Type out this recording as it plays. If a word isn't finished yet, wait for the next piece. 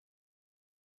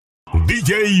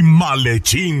DJ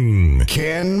Malechín.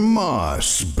 Ken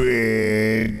Moss,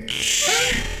 bitch.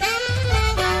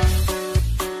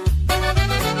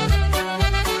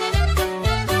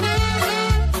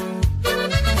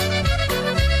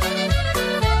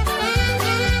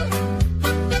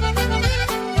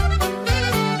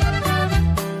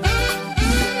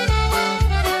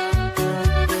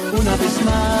 Una vez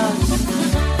más,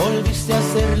 volviste a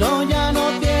hacerlo, ya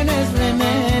no tienes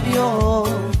remedio.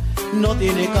 No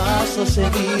tiene caso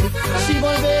seguir, si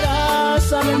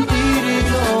volverás a mentir y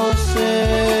lo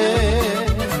sé.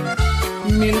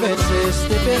 1000 veces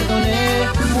te perdoné,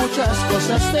 muchas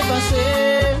cosas te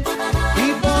pasé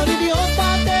y por idiota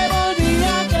te volví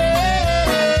a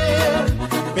creer.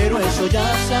 Pero eso ya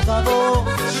se acabó,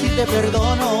 sí te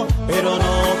perdono, pero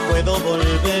no puedo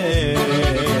volver.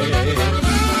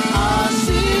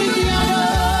 Así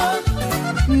ya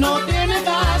no tiene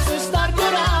caso estar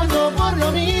llorando por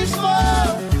lo mismo,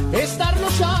 estar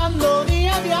luchando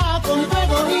día a día con tu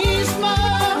egoísmo.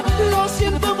 Lo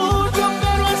siento mucho,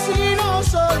 pero así no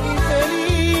soy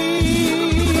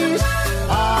feliz.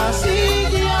 Así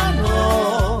ya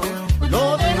no,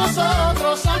 lo de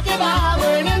nosotros ha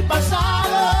quedado en el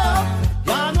pasado.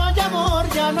 Ya no hay amor,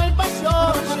 ya no hay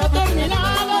pasión, se ha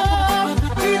terminado.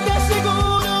 Y te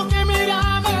aseguro que me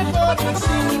irá mejor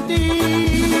sin ti.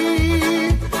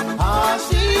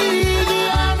 Así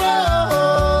ya no.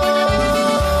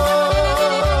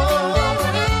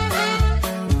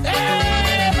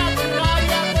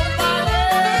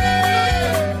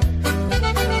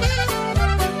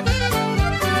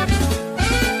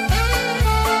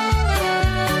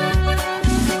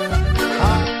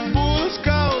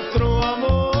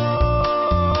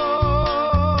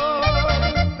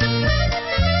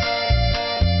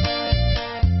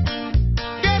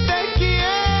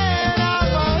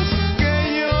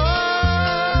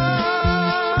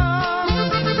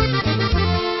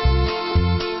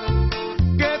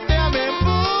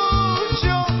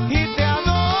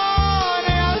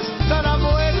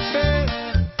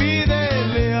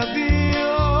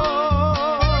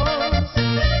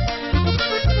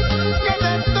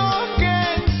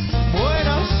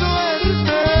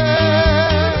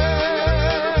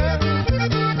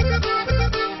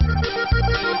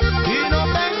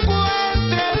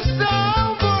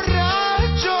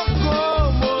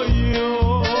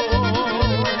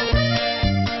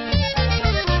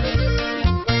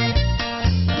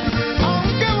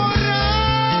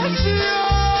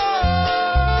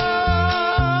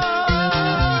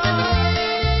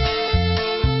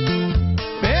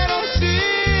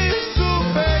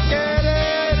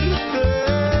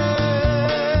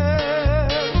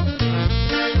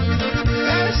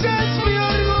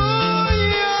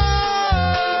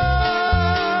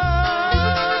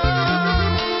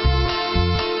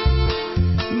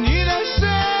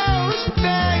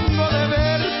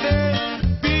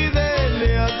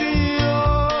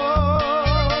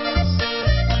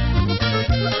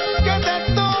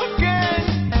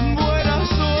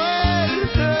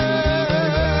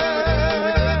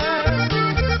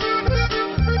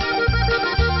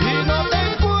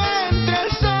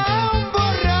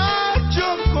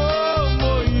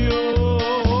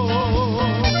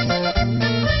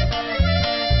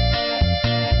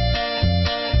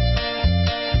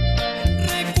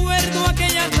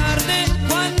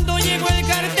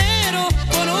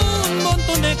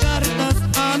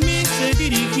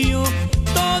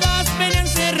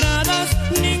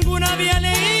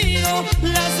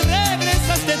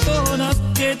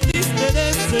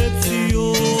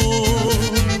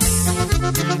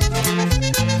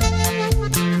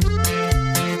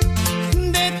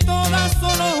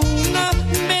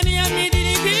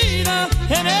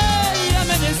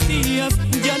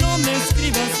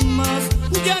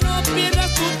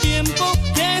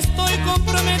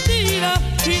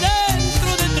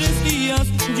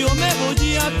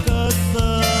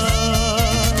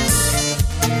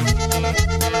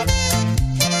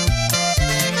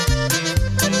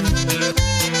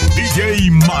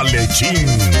 DJ Malechín.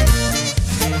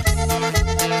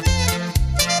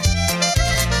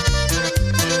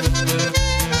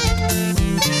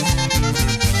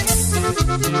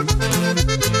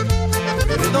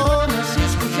 Perdona si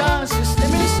escuchas este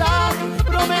mensaje,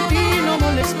 prometí no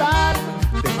molestar.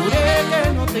 Te juré que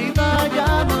no te iba a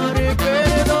llamar.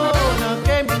 Perdona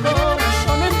que mi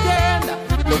corazón no entienda,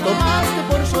 lo tomaste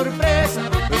por sorpresa,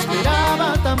 no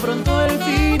esperaba tan pronto el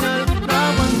final. No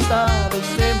aguantaba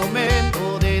este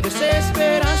momento de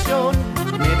desesperación,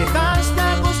 me dejaste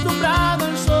acostumbrado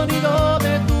al sonido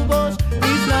de tu voz.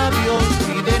 Mis labios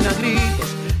piden a gritos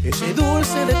ese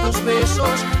dulce de tus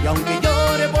besos, y aunque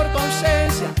llore por tu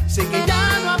ausencia, sé que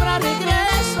ya no habrá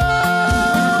regreso.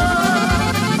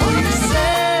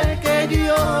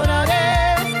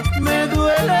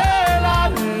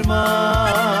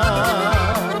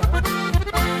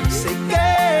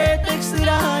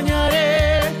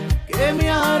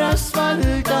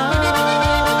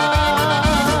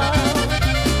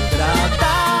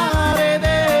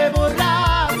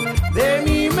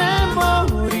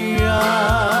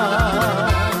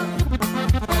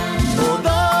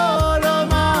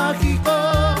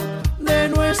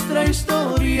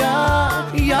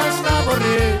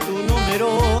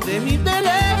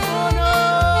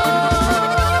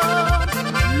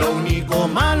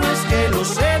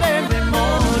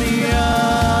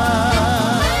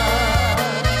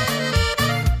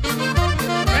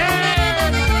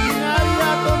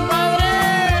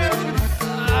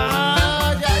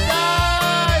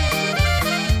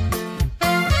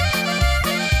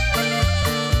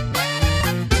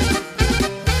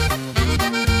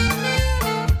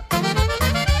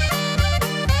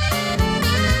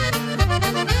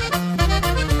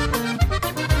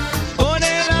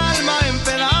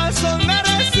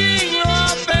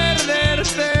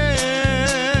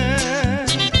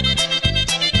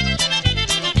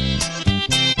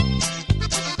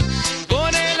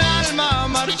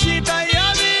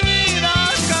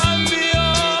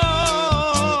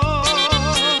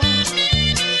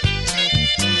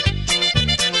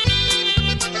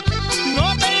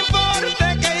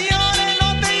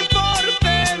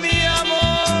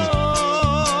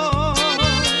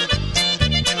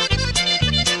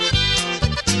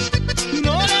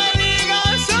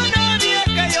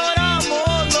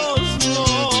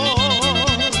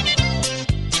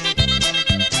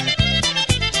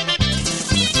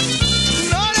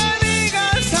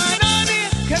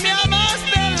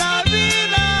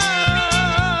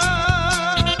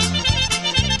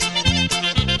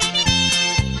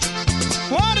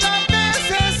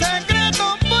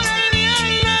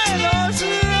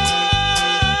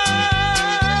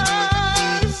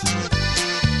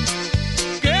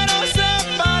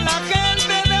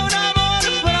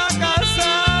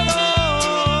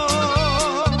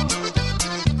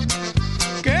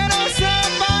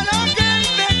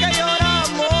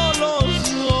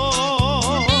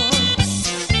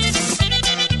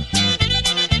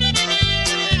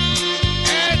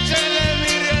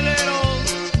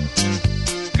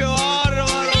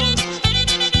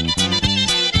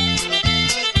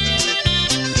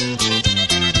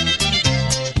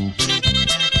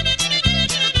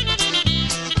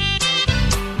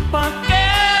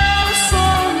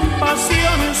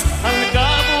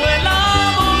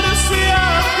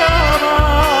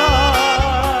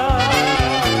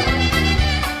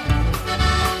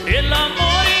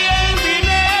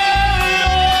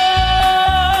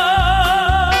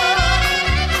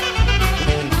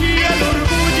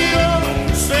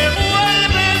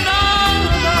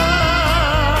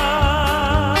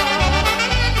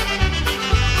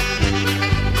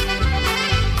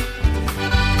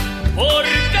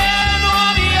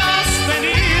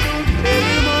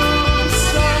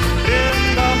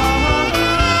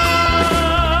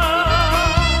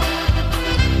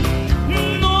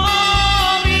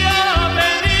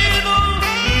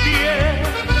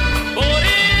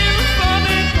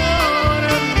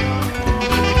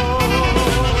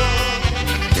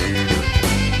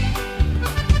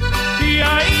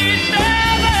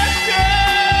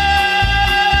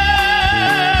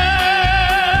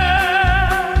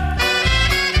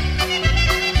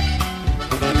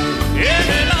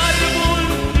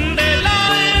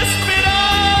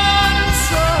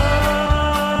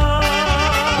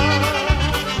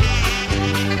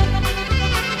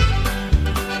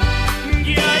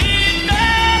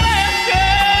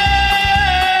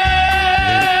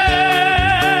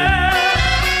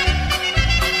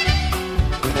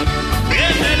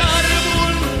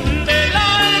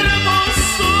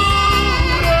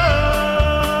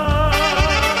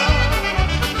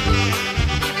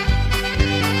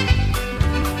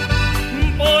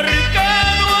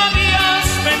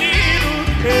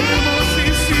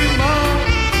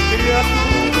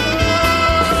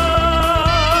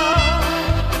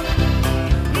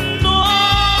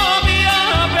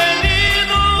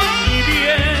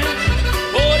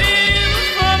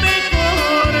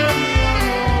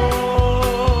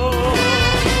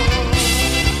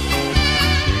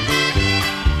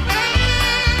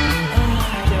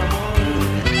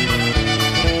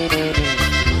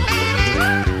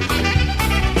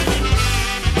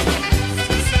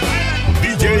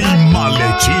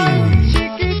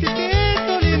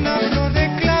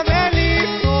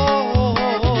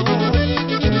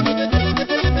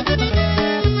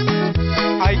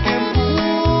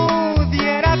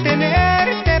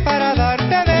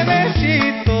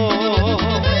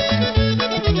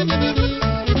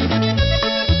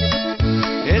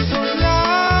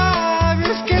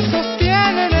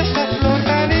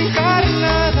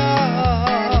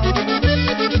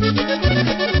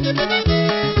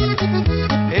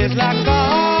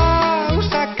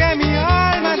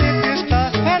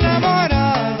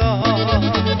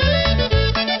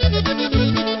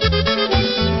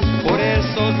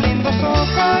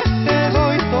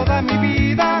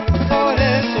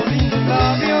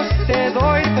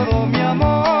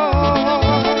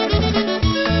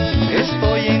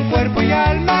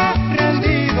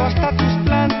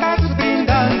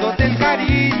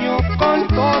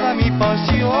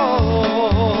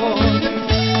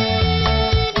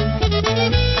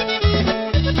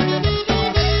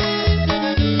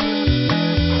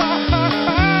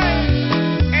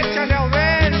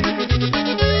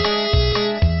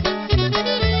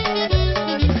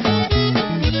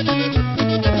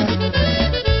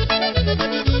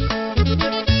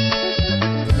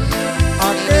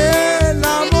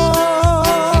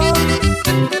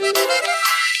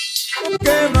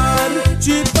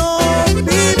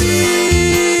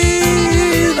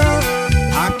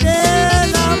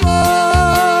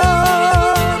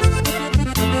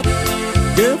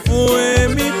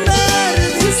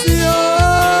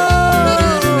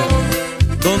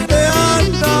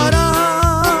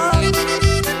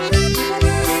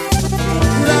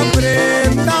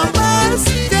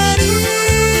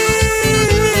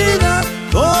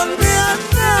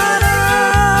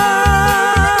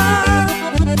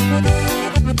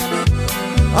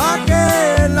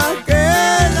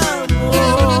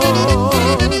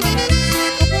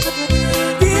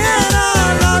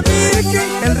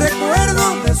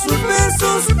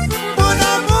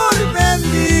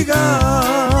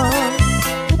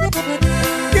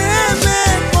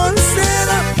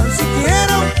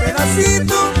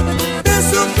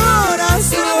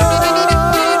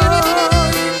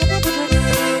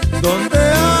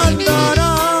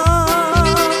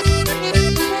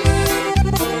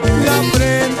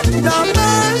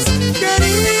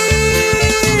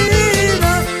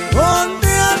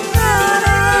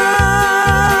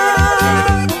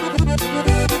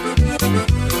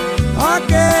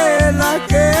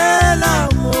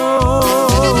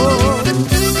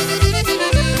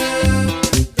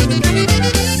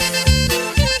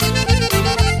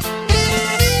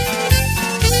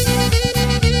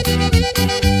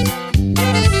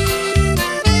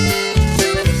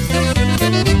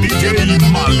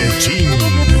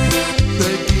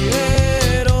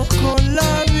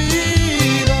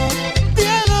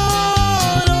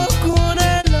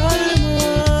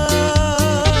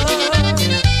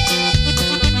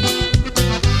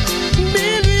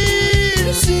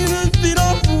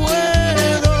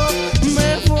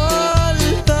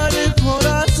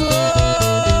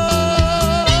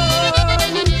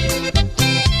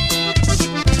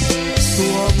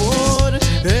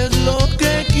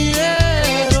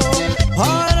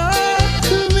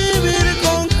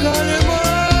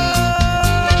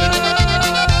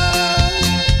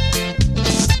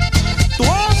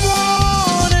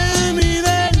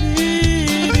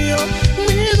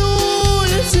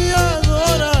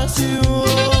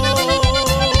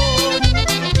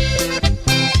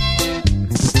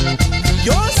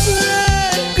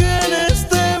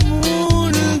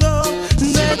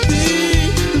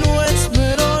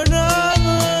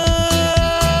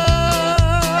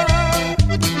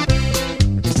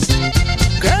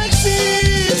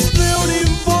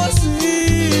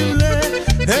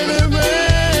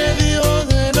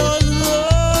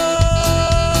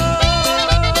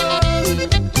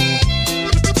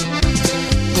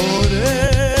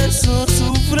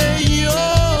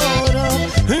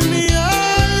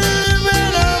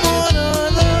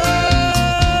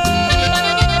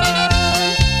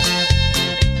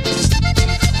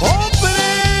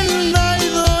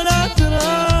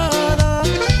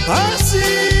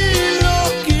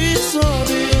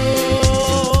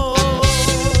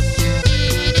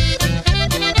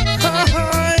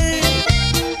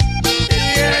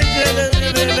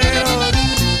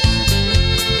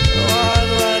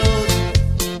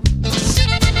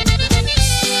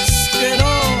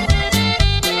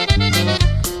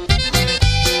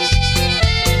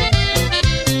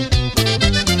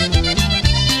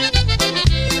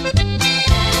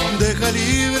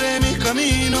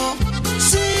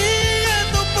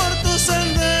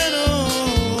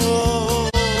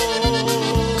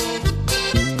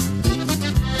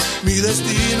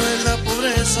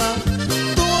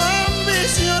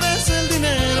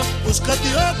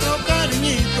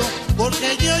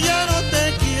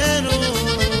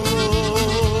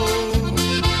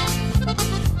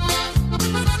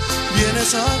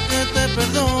 vienes a que te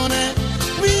perdone,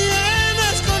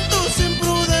 vienes con tus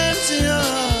imprudencias.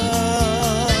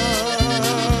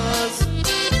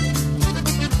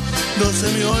 No se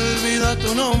me olvida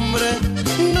tu nombre,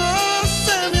 no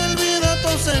se me olvida tu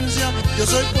ausencia. Yo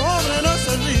soy pobre, no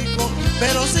soy rico,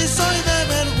 pero sí soy de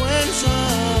vergüenza.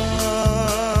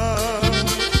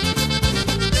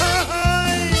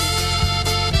 ¡Ay!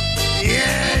 Y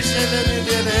échale mis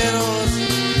dineros.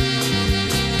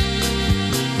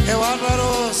 ¡Qué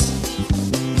bárbaros!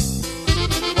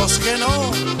 Pues que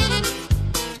no.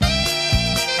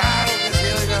 Claro que sí,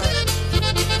 oiga.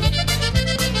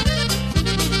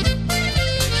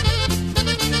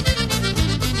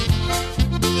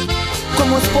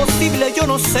 ¿Cómo es posible? Yo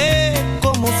no sé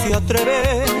cómo se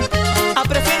atreve a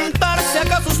presentarse.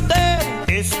 ¿Acaso usted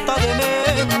está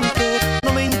demente?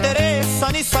 No me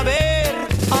interesa ni saber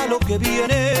a lo que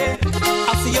viene.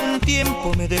 Hacía un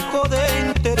tiempo me dejó de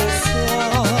interesar.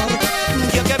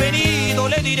 Ya que ha venido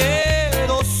le diré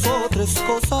dos o tres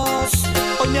cosas.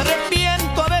 Hoy me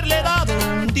arrepiento haberle dado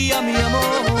un día mi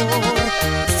amor.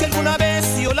 Si alguna vez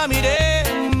yo la miré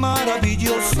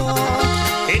maravillosa,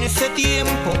 en ese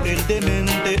tiempo el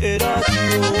demente era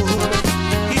yo.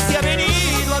 Y si ha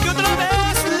venido a que otra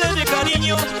vez le dé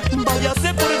cariño,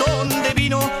 váyase por donde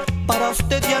vino, para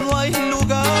usted ya no hay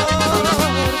lugar.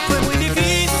 Fue muy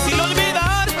difícil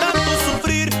olvidar, tanto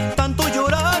sufrir, tanto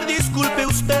llorar. Disculpe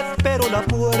usted, pero la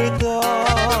puerta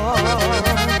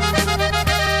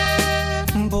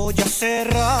voy a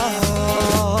cerrar.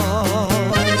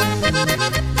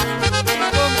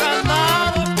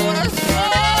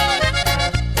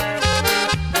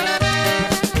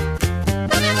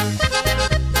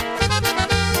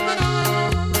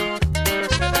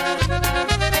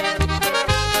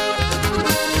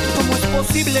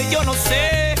 Yo no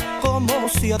sé cómo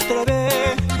se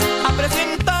atreve a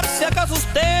presentarse. ¿Acaso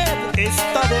usted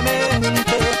está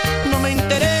demente? No me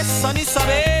interesa ni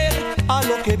saber a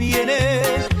lo que viene.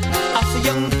 Hace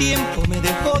ya un tiempo me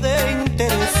dejó de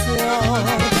interesar.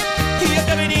 Y ya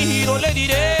que ha venido le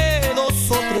diré dos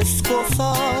o tres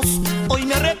cosas. Hoy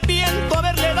me arrepiento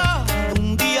haberle dado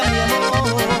un día mi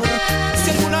amor. Si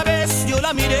alguna vez yo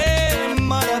la miré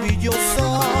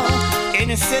maravillosa,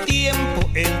 en ese tiempo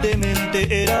el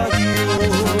demente era yo.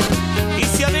 Y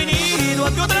si ha venido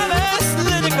a que otra vez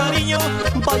le dé cariño,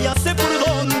 váyase por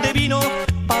donde vino,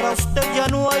 para usted ya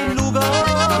no hay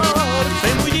lugar.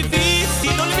 Es muy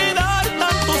difícil olvidar,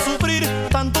 tanto sufrir,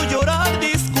 tanto llorar.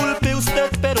 Disculpe usted,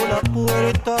 pero la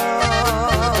puerta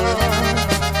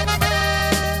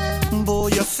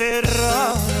voy a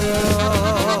cerrar.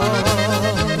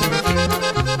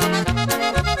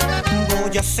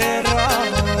 Voy a cerrar.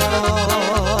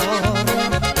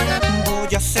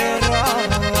 Voy a cerrar.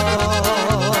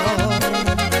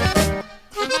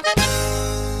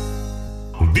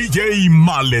 DJ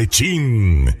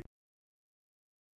Malechín.